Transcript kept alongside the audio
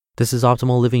This is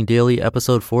Optimal Living Daily,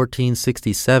 episode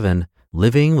 1467,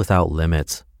 Living Without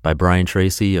Limits by Brian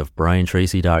Tracy of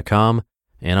briantracy.com.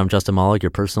 And I'm Justin Malik, your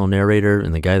personal narrator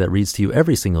and the guy that reads to you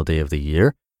every single day of the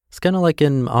year. It's kind of like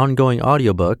an ongoing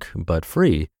audiobook, but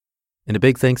free. And a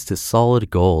big thanks to Solid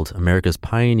Gold, America's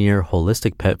pioneer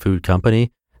holistic pet food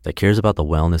company that cares about the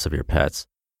wellness of your pets.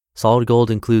 Solid Gold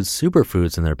includes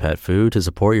superfoods in their pet food to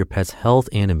support your pet's health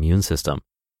and immune system.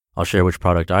 I'll share which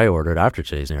product I ordered after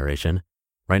today's narration.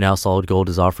 Right now, Solid Gold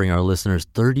is offering our listeners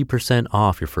 30%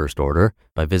 off your first order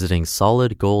by visiting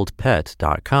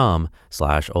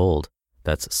solidgoldpet.com/old.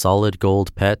 That's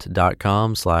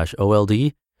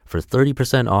solidgoldpet.com/OLD for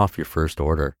 30% off your first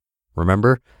order.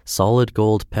 Remember,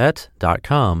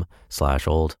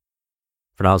 solidgoldpet.com/old.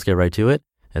 For now, let's get right to it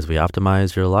as we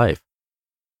optimize your life.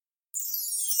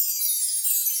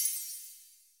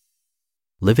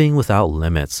 Living Without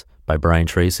Limits by Brian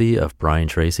Tracy of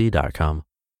briantracy.com.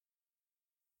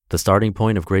 The starting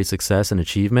point of great success and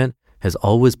achievement has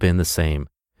always been the same.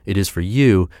 It is for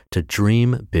you to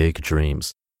dream big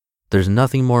dreams. There's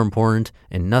nothing more important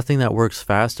and nothing that works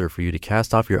faster for you to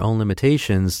cast off your own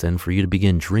limitations than for you to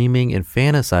begin dreaming and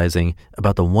fantasizing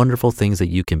about the wonderful things that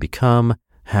you can become,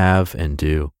 have, and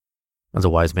do. As a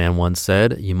wise man once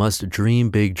said, you must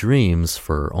dream big dreams,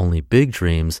 for only big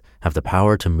dreams have the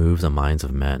power to move the minds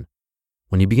of men.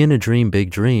 When you begin to dream big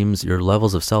dreams, your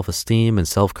levels of self-esteem and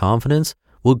self-confidence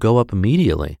will go up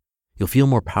immediately. You'll feel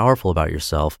more powerful about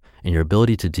yourself and your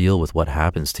ability to deal with what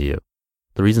happens to you.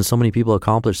 The reason so many people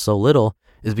accomplish so little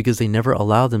is because they never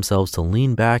allow themselves to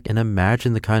lean back and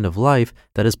imagine the kind of life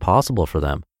that is possible for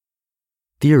them.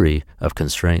 Theory of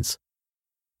constraints.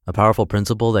 A powerful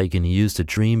principle that you can use to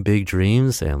dream big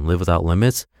dreams and live without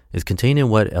limits is contained in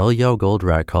what Eliyahu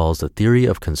Goldratt calls the theory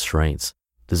of constraints.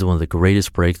 This is one of the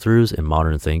greatest breakthroughs in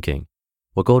modern thinking.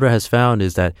 What Goldratt has found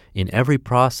is that in every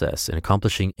process in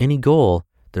accomplishing any goal,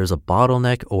 there's a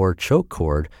bottleneck or choke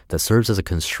cord that serves as a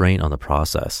constraint on the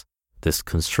process. This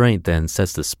constraint then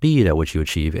sets the speed at which you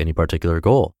achieve any particular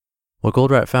goal. What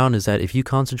Goldratt found is that if you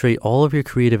concentrate all of your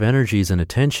creative energies and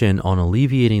attention on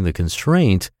alleviating the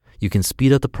constraint, you can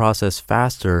speed up the process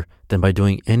faster than by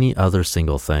doing any other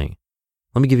single thing.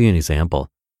 Let me give you an example.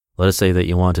 Let us say that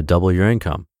you want to double your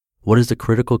income. What is the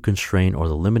critical constraint or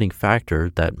the limiting factor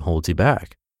that holds you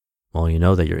back? Well, you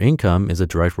know that your income is a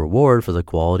direct reward for the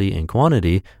quality and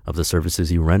quantity of the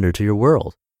services you render to your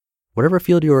world. Whatever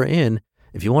field you are in,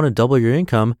 if you want to double your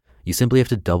income, you simply have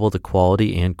to double the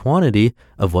quality and quantity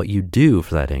of what you do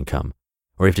for that income.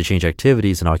 Or you have to change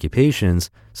activities and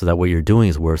occupations so that what you're doing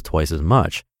is worth twice as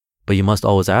much. But you must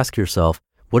always ask yourself,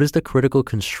 what is the critical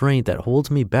constraint that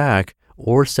holds me back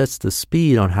or sets the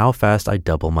speed on how fast I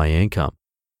double my income?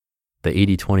 The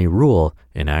 80-20 rule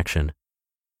in action.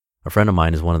 A friend of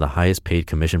mine is one of the highest paid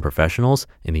commission professionals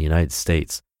in the United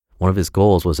States. One of his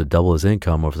goals was to double his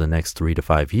income over the next 3 to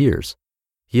 5 years.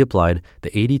 He applied the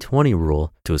 80-20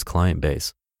 rule to his client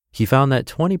base. He found that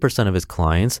 20% of his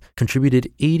clients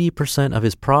contributed 80% of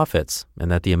his profits,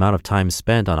 and that the amount of time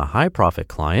spent on a high profit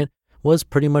client was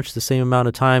pretty much the same amount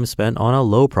of time spent on a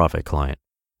low profit client.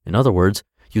 In other words,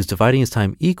 he was dividing his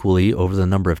time equally over the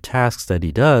number of tasks that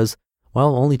he does,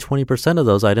 while only 20% of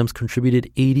those items contributed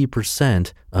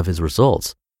 80% of his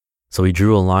results. So he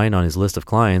drew a line on his list of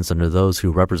clients under those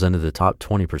who represented the top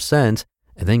 20%,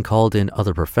 and then called in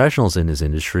other professionals in his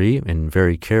industry and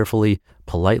very carefully,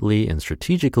 politely, and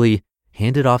strategically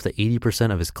handed off the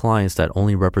 80% of his clients that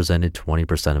only represented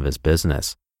 20% of his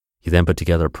business. He then put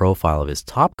together a profile of his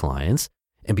top clients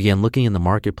and began looking in the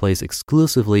marketplace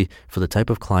exclusively for the type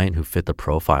of client who fit the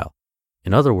profile.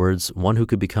 In other words, one who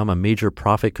could become a major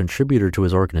profit contributor to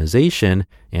his organization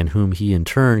and whom he in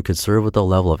turn could serve with the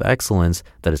level of excellence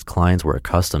that his clients were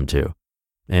accustomed to.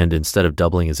 And instead of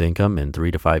doubling his income in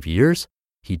 3 to 5 years,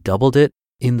 he doubled it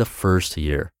in the first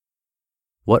year.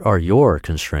 What are your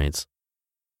constraints?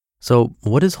 So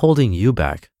what is holding you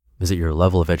back? Is it your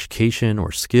level of education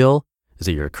or skill? Is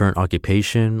it your current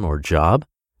occupation or job?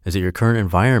 Is it your current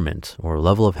environment or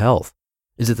level of health?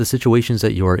 Is it the situations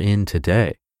that you are in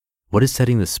today? What is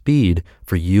setting the speed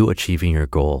for you achieving your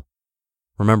goal?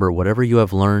 Remember, whatever you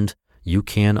have learned, you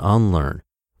can unlearn.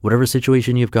 Whatever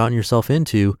situation you've gotten yourself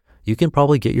into, you can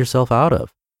probably get yourself out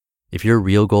of. If your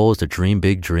real goal is to dream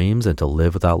big dreams and to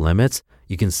live without limits,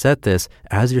 you can set this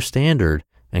as your standard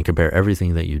and compare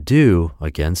everything that you do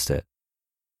against it.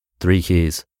 3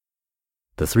 keys.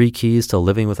 The 3 keys to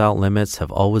living without limits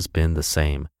have always been the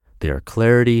same. They are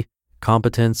clarity,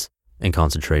 competence, and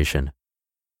concentration.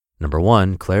 Number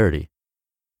 1, clarity.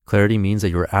 Clarity means that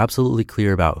you are absolutely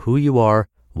clear about who you are,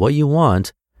 what you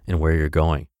want, and where you're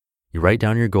going. You write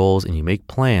down your goals and you make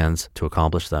plans to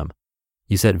accomplish them.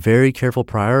 You set very careful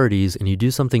priorities and you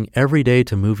do something every day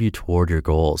to move you toward your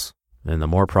goals. And the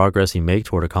more progress you make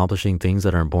toward accomplishing things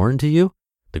that are important to you,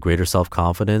 the greater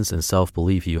self-confidence and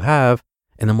self-belief you have,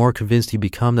 and the more convinced you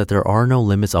become that there are no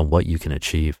limits on what you can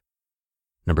achieve.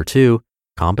 Number 2,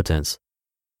 competence.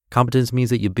 Competence means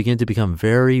that you begin to become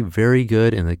very, very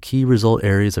good in the key result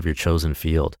areas of your chosen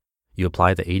field. You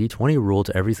apply the 80-20 rule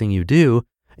to everything you do,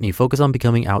 and you focus on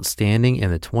becoming outstanding in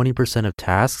the 20% of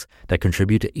tasks that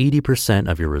contribute to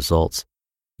 80% of your results.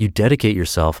 You dedicate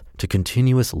yourself to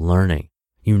continuous learning.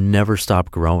 You never stop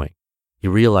growing.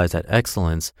 You realize that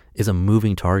excellence is a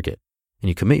moving target, and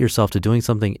you commit yourself to doing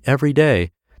something every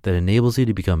day that enables you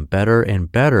to become better and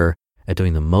better at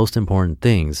doing the most important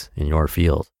things in your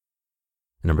field.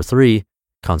 Number 3,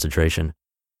 concentration.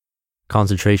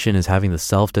 Concentration is having the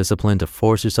self-discipline to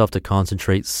force yourself to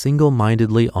concentrate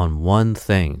single-mindedly on one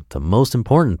thing, the most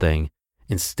important thing,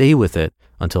 and stay with it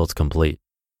until it's complete.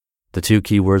 The 2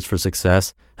 key words for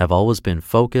success have always been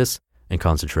focus and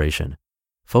concentration.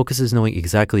 Focus is knowing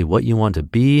exactly what you want to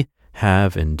be,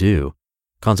 have, and do.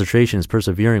 Concentration is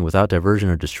persevering without diversion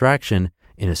or distraction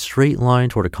in a straight line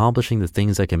toward accomplishing the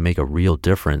things that can make a real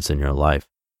difference in your life.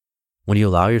 When you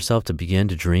allow yourself to begin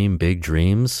to dream big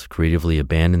dreams, creatively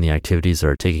abandon the activities that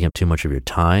are taking up too much of your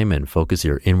time, and focus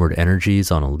your inward energies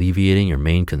on alleviating your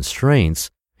main constraints,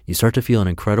 you start to feel an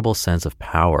incredible sense of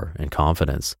power and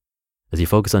confidence. As you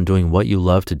focus on doing what you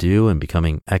love to do and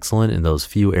becoming excellent in those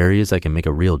few areas that can make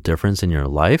a real difference in your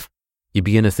life, you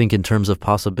begin to think in terms of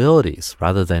possibilities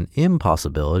rather than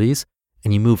impossibilities,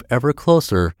 and you move ever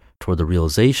closer toward the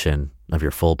realization of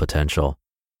your full potential.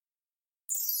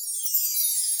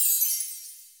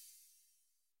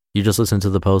 You just listened to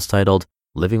the post titled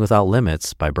Living Without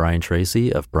Limits by Brian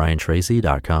Tracy of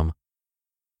briantracy.com.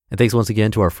 And thanks once again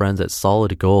to our friends at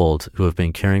Solid Gold who have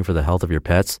been caring for the health of your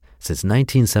pets since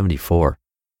 1974.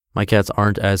 My cats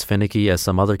aren't as finicky as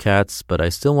some other cats, but I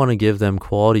still want to give them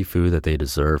quality food that they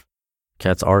deserve.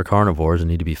 Cats are carnivores and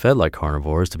need to be fed like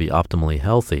carnivores to be optimally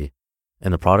healthy.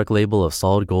 And the product label of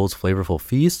Solid Gold's Flavorful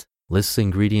Feast lists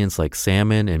ingredients like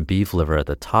salmon and beef liver at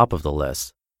the top of the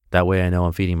list. That way I know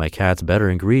I'm feeding my cats better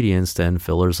ingredients than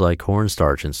fillers like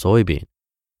cornstarch and soybean.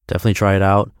 Definitely try it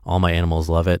out. All my animals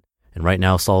love it. And right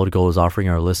now, Solid Gold is offering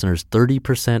our listeners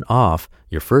 30% off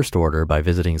your first order by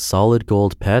visiting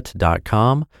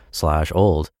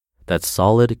solidgoldpet.com/old. That's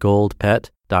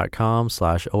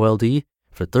solidgoldpet.com/OLD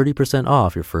for 30%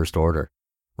 off your first order.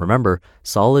 Remember,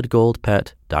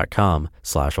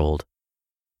 solidgoldpet.com/old.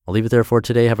 I'll leave it there for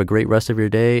today. Have a great rest of your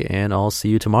day, and I'll see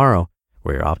you tomorrow,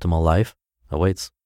 where your optimal life awaits.